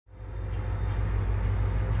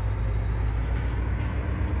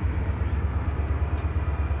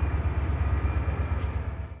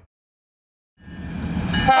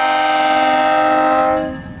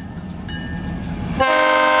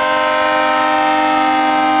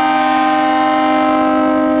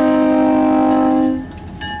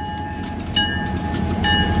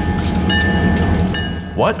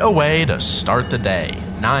What a way to start the day.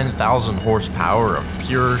 9,000 horsepower of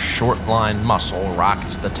pure short-line muscle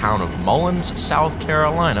rocked the town of Mullins, South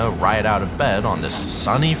Carolina right out of bed on this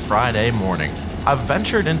sunny Friday morning. I've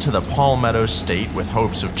ventured into the Palmetto State with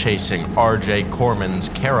hopes of chasing R.J. Corman's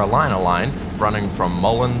Carolina line, running from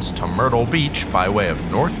Mullins to Myrtle Beach by way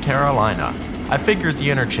of North Carolina. I figured the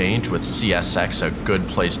interchange with CSX a good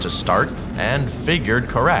place to start, and figured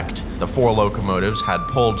correct. The 4 locomotives had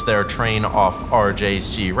pulled their train off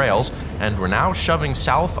RJC rails and were now shoving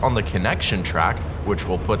south on the connection track, which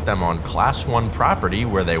will put them on Class 1 property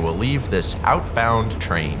where they will leave this outbound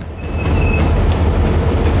train.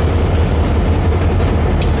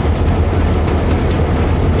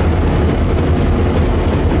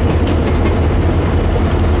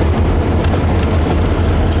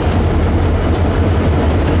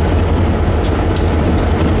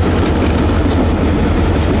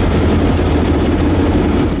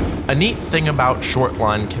 A neat thing about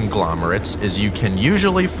short-line conglomerates is you can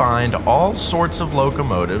usually find all sorts of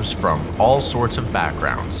locomotives from all sorts of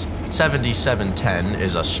backgrounds. 7710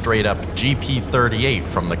 is a straight-up GP38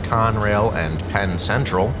 from the Conrail and Penn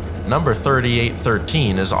Central. Number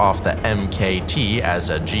 3813 is off the MKT as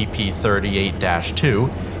a GP38-2.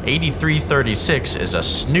 8336 is a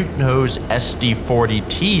Snoot nose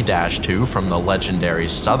SD40T-2 from the legendary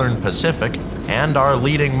Southern Pacific, and our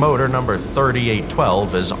leading motor number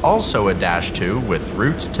 3812 is also a -2 with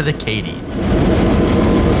roots to the Katy.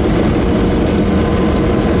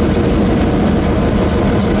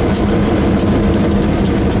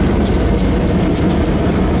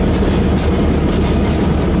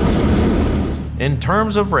 In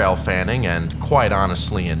terms of rail fanning, and quite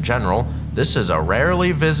honestly in general, this is a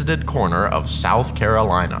rarely visited corner of South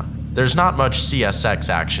Carolina. There's not much CSX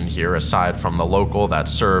action here aside from the local that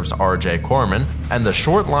serves R.J. Corman, and the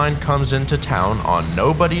short line comes into town on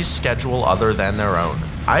nobody's schedule other than their own.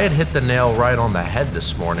 I had hit the nail right on the head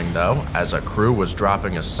this morning though, as a crew was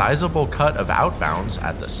dropping a sizable cut of outbounds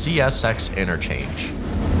at the CSX interchange.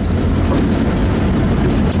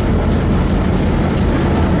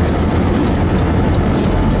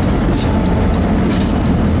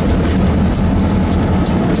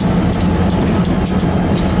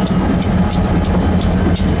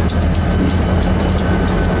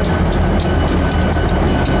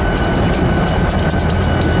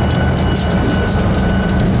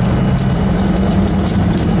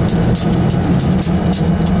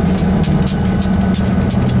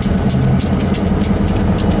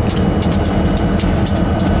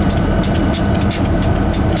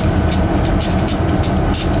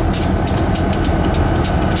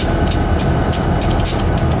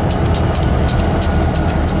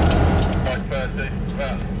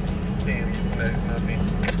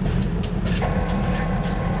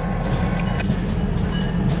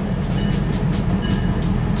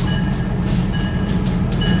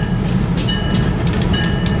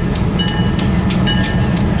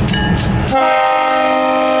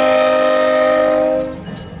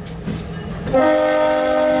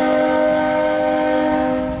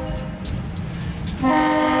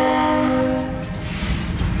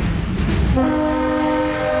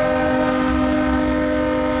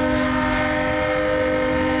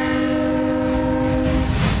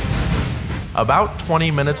 About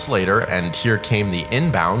 20 minutes later, and here came the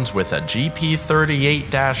inbounds with a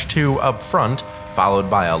GP38-2 up front,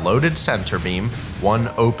 followed by a loaded center beam,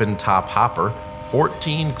 1 open top hopper,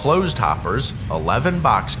 14 closed hoppers, 11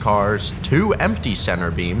 boxcars, 2 empty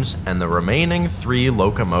center beams, and the remaining 3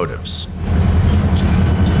 locomotives.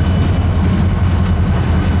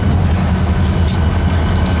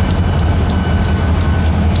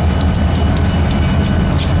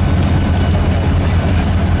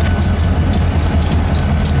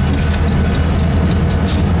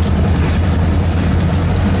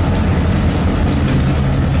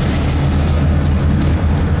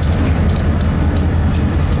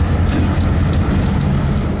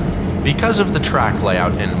 Because of the track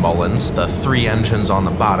layout in Mullins, the 3 engines on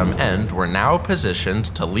the bottom end were now positioned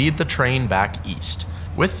to lead the train back east.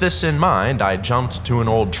 With this in mind, I jumped to an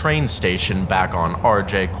old train station back on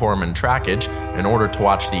R.J. Corman trackage in order to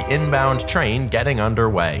watch the inbound train getting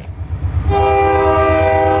underway.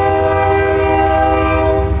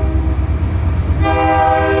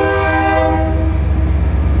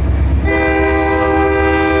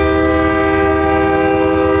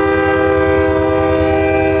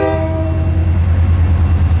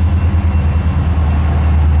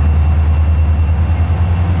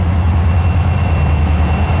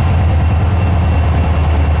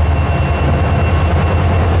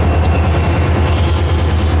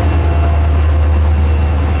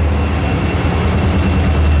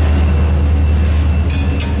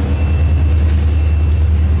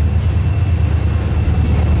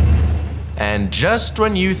 And just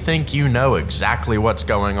when you think you know exactly what's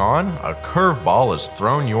going on, a curveball is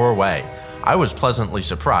thrown your way. I was pleasantly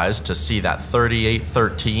surprised to see that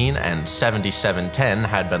 3813 and 7710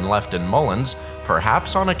 had been left in Mullins,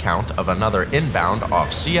 perhaps on account of another inbound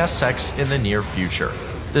off CSX in the near future.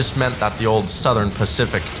 This meant that the old Southern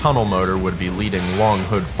Pacific tunnel motor would be leading Long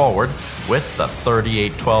Hood forward, with the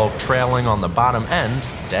 3812 trailing on the bottom end,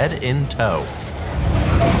 dead in tow.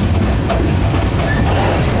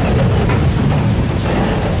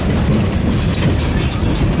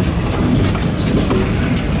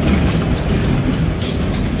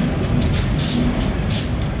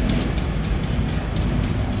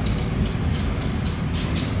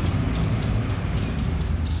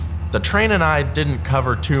 The train and I didn't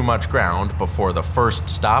cover too much ground before the first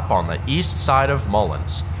stop on the east side of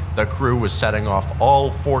Mullins. The crew was setting off all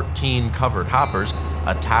 14 covered hoppers,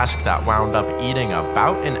 a task that wound up eating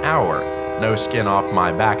about an hour. No skin off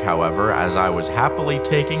my back, however, as I was happily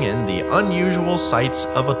taking in the unusual sights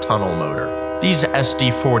of a tunnel motor. These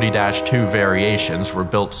SD40-2 variations were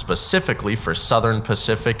built specifically for Southern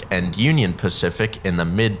Pacific and Union Pacific in the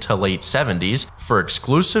mid to late 70s for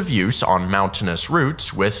exclusive use on mountainous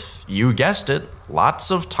routes with, you guessed it,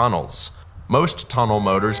 lots of tunnels. Most tunnel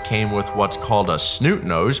motors came with what's called a snoot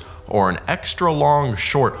nose, or an extra long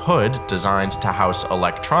short hood designed to house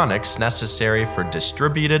electronics necessary for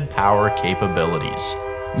distributed power capabilities.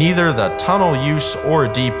 Neither the tunnel use or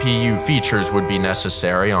DPU features would be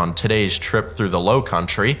necessary on today's trip through the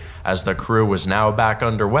Lowcountry, as the crew was now back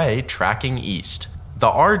underway tracking east. The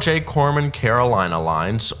R.J. Corman Carolina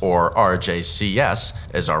Lines, or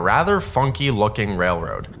RJCS, is a rather funky looking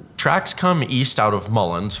railroad. Tracks come east out of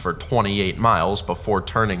Mullins for 28 miles before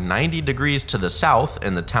turning 90 degrees to the south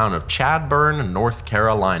in the town of Chadbourn, North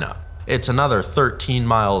Carolina. It's another 13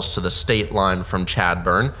 miles to the state line from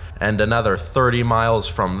Chadbourn, and another 30 miles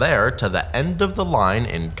from there to the end of the line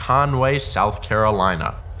in Conway, South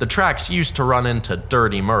Carolina. The tracks used to run into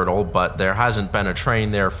Dirty Myrtle, but there hasn't been a train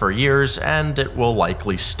there for years, and it will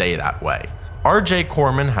likely stay that way. R.J.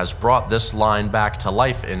 Corman has brought this line back to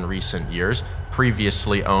life in recent years,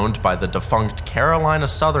 previously owned by the defunct Carolina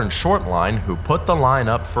Southern Short Line, who put the line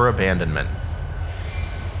up for abandonment.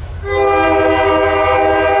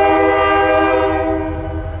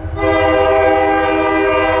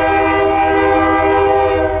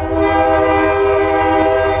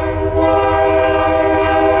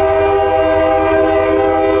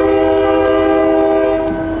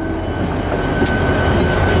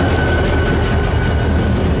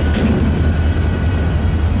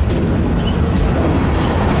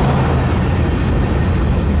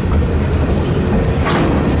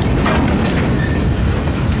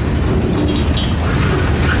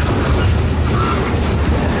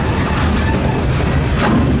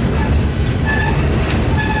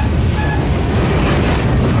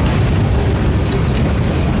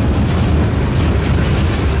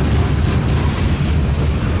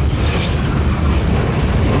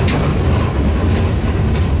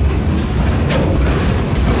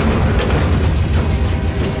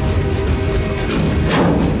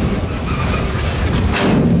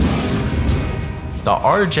 The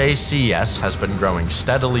RJCS has been growing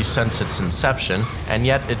steadily since its inception, and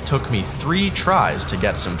yet it took me 3 tries to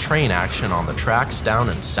get some train action on the tracks down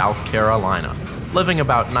in South Carolina. Living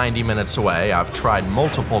about 90 minutes away, I've tried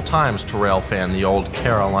multiple times to railfan the old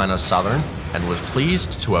Carolina Southern, and was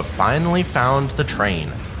pleased to have finally found the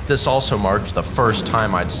train. This also marked the first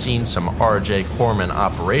time I'd seen some R.J. Corman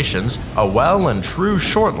operations, a well and true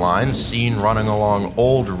short line seen running along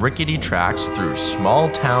old rickety tracks through small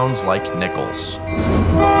towns like Nichols.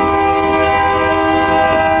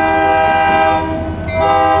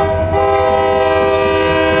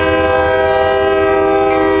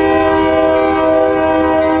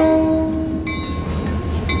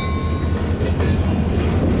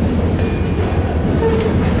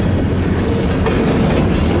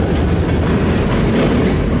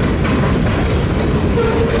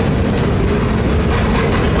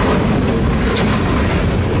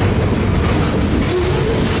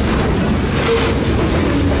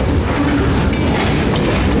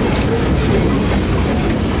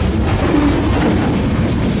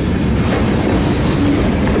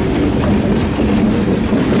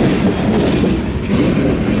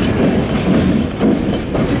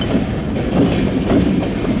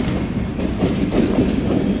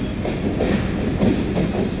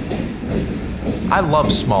 I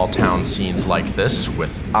love small town scenes like this,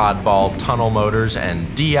 with oddball tunnel motors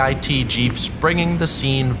and DIT Jeeps bringing the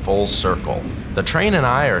scene full circle. The train and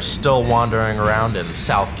I are still wandering around in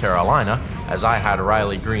South Carolina, as I had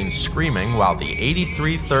Riley Green screaming while the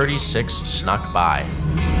 8336 snuck by.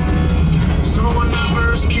 So when I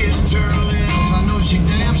first kissed her lips, I know she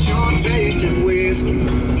damn sure tasted whiskey,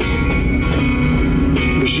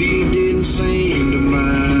 but she didn't seem to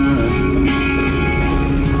mind.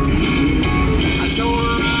 I told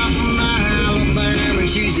her I'm from Alabama, and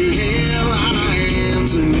she said, hell, I am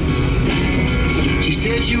too. She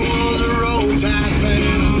said she was a road type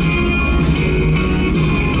fan.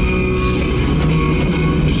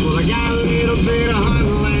 Well, I got a little bit of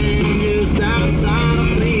hunting land just outside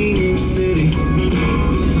of Phoenix City.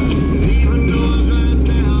 And even though I was right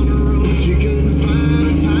down the road, she couldn't find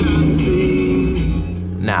a time to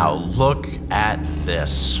see. Now look at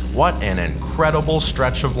this. What an incredible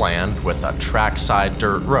stretch of land with a trackside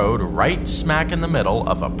dirt road right smack in the middle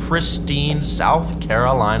of a pristine South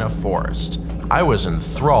Carolina forest. I was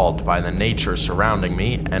enthralled by the nature surrounding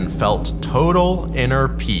me and felt total inner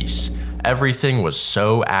peace. Everything was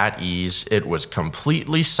so at ease, it was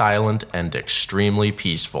completely silent and extremely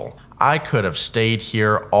peaceful. I could have stayed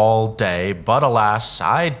here all day, but alas,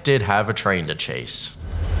 I did have a train to chase.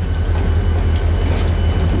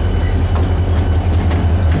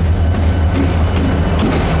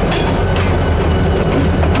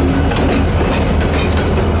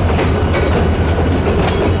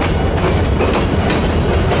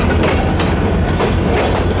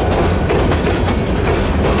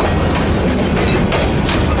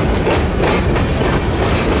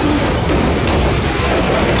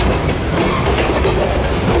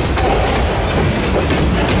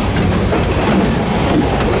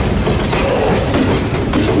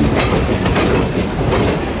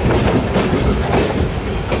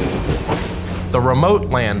 The remote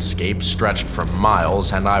landscape stretched for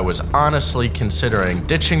miles, and I was honestly considering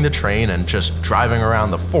ditching the train and just driving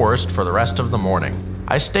around the forest for the rest of the morning.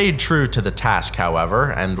 I stayed true to the task,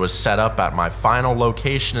 however, and was set up at my final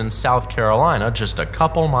location in South Carolina just a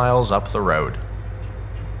couple miles up the road.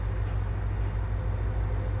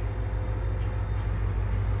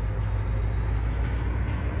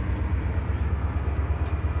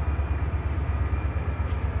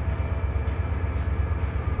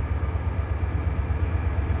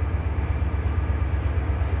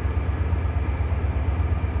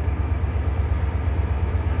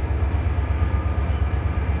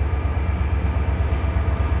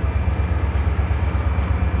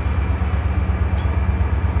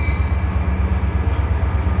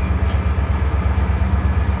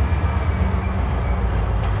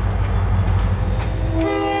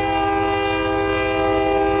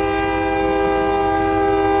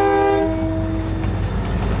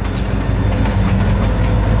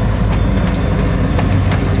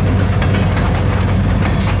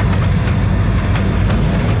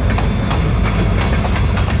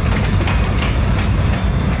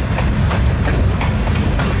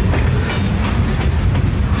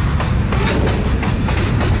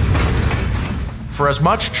 For as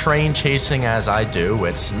much train chasing as I do,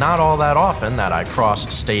 it's not all that often that I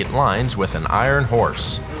cross state lines with an iron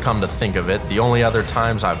horse. Come to think of it, the only other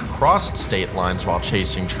times I've crossed state lines while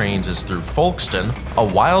chasing trains is through Folkston, a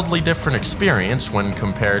wildly different experience when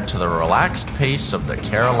compared to the relaxed pace of the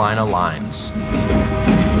Carolina lines.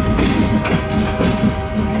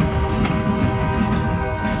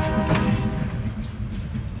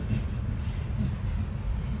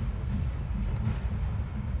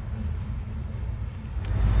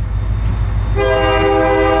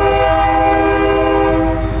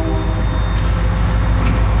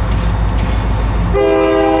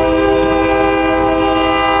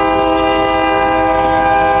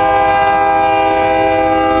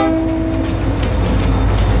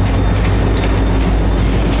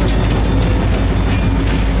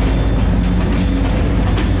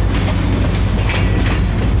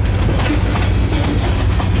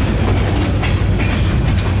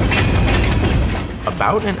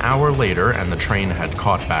 About an hour later, and the train had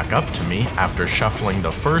caught back up to me after shuffling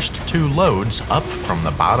the first 2 loads up from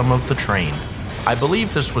the bottom of the train. I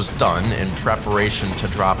believe this was done in preparation to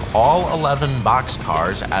drop all 11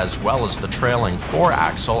 boxcars as well as the trailing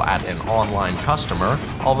 4-axle at an online customer,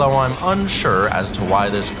 although I'm unsure as to why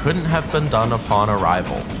this couldn't have been done upon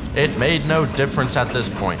arrival. It made no difference at this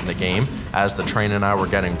point in the game, as the train and I were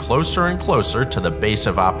getting closer and closer to the base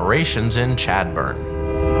of operations in Chadburn.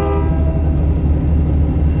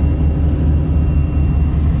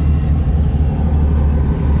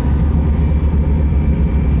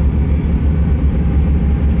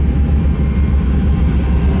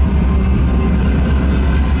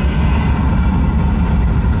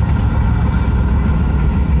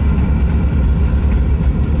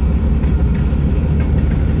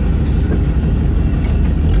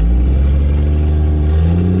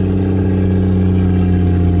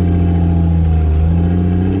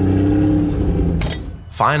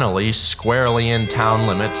 Finally, squarely in town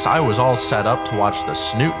limits, I was all set up to watch the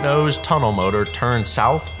Snoot nose tunnel motor turn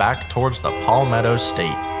south back towards the Palmetto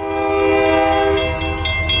State.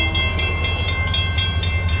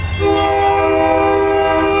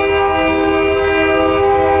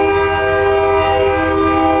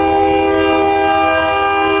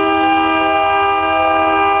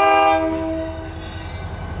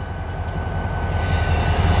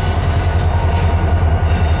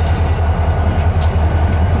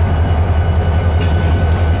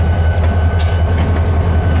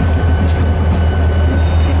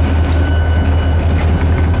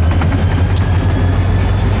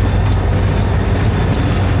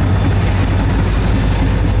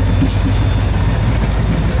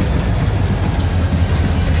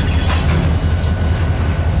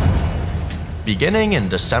 Beginning in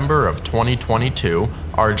December of 2022,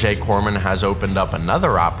 RJ Corman has opened up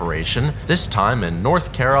another operation, this time in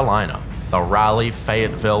North Carolina. The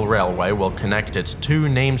Raleigh-Fayetteville Railway will connect its two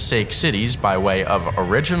namesake cities by way of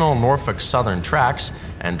original Norfolk Southern tracks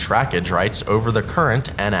and trackage rights over the current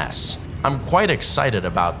NS. I'm quite excited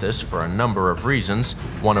about this for a number of reasons,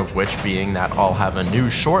 one of which being that I'll have a new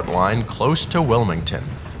short line close to Wilmington.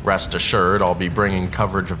 Rest assured, I'll be bringing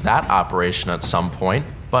coverage of that operation at some point,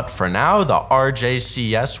 but for now, the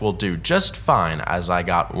RJCS will do just fine as I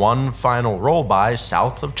got one final roll-by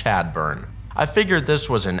south of Chadburn. I figured this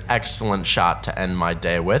was an excellent shot to end my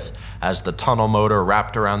day with, as the tunnel motor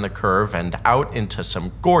wrapped around the curve and out into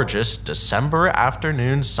some gorgeous December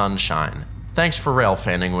afternoon sunshine. Thanks for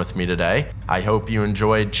railfanning with me today. I hope you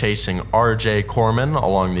enjoyed chasing RJ Corman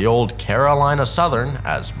along the old Carolina Southern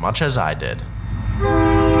as much as I did.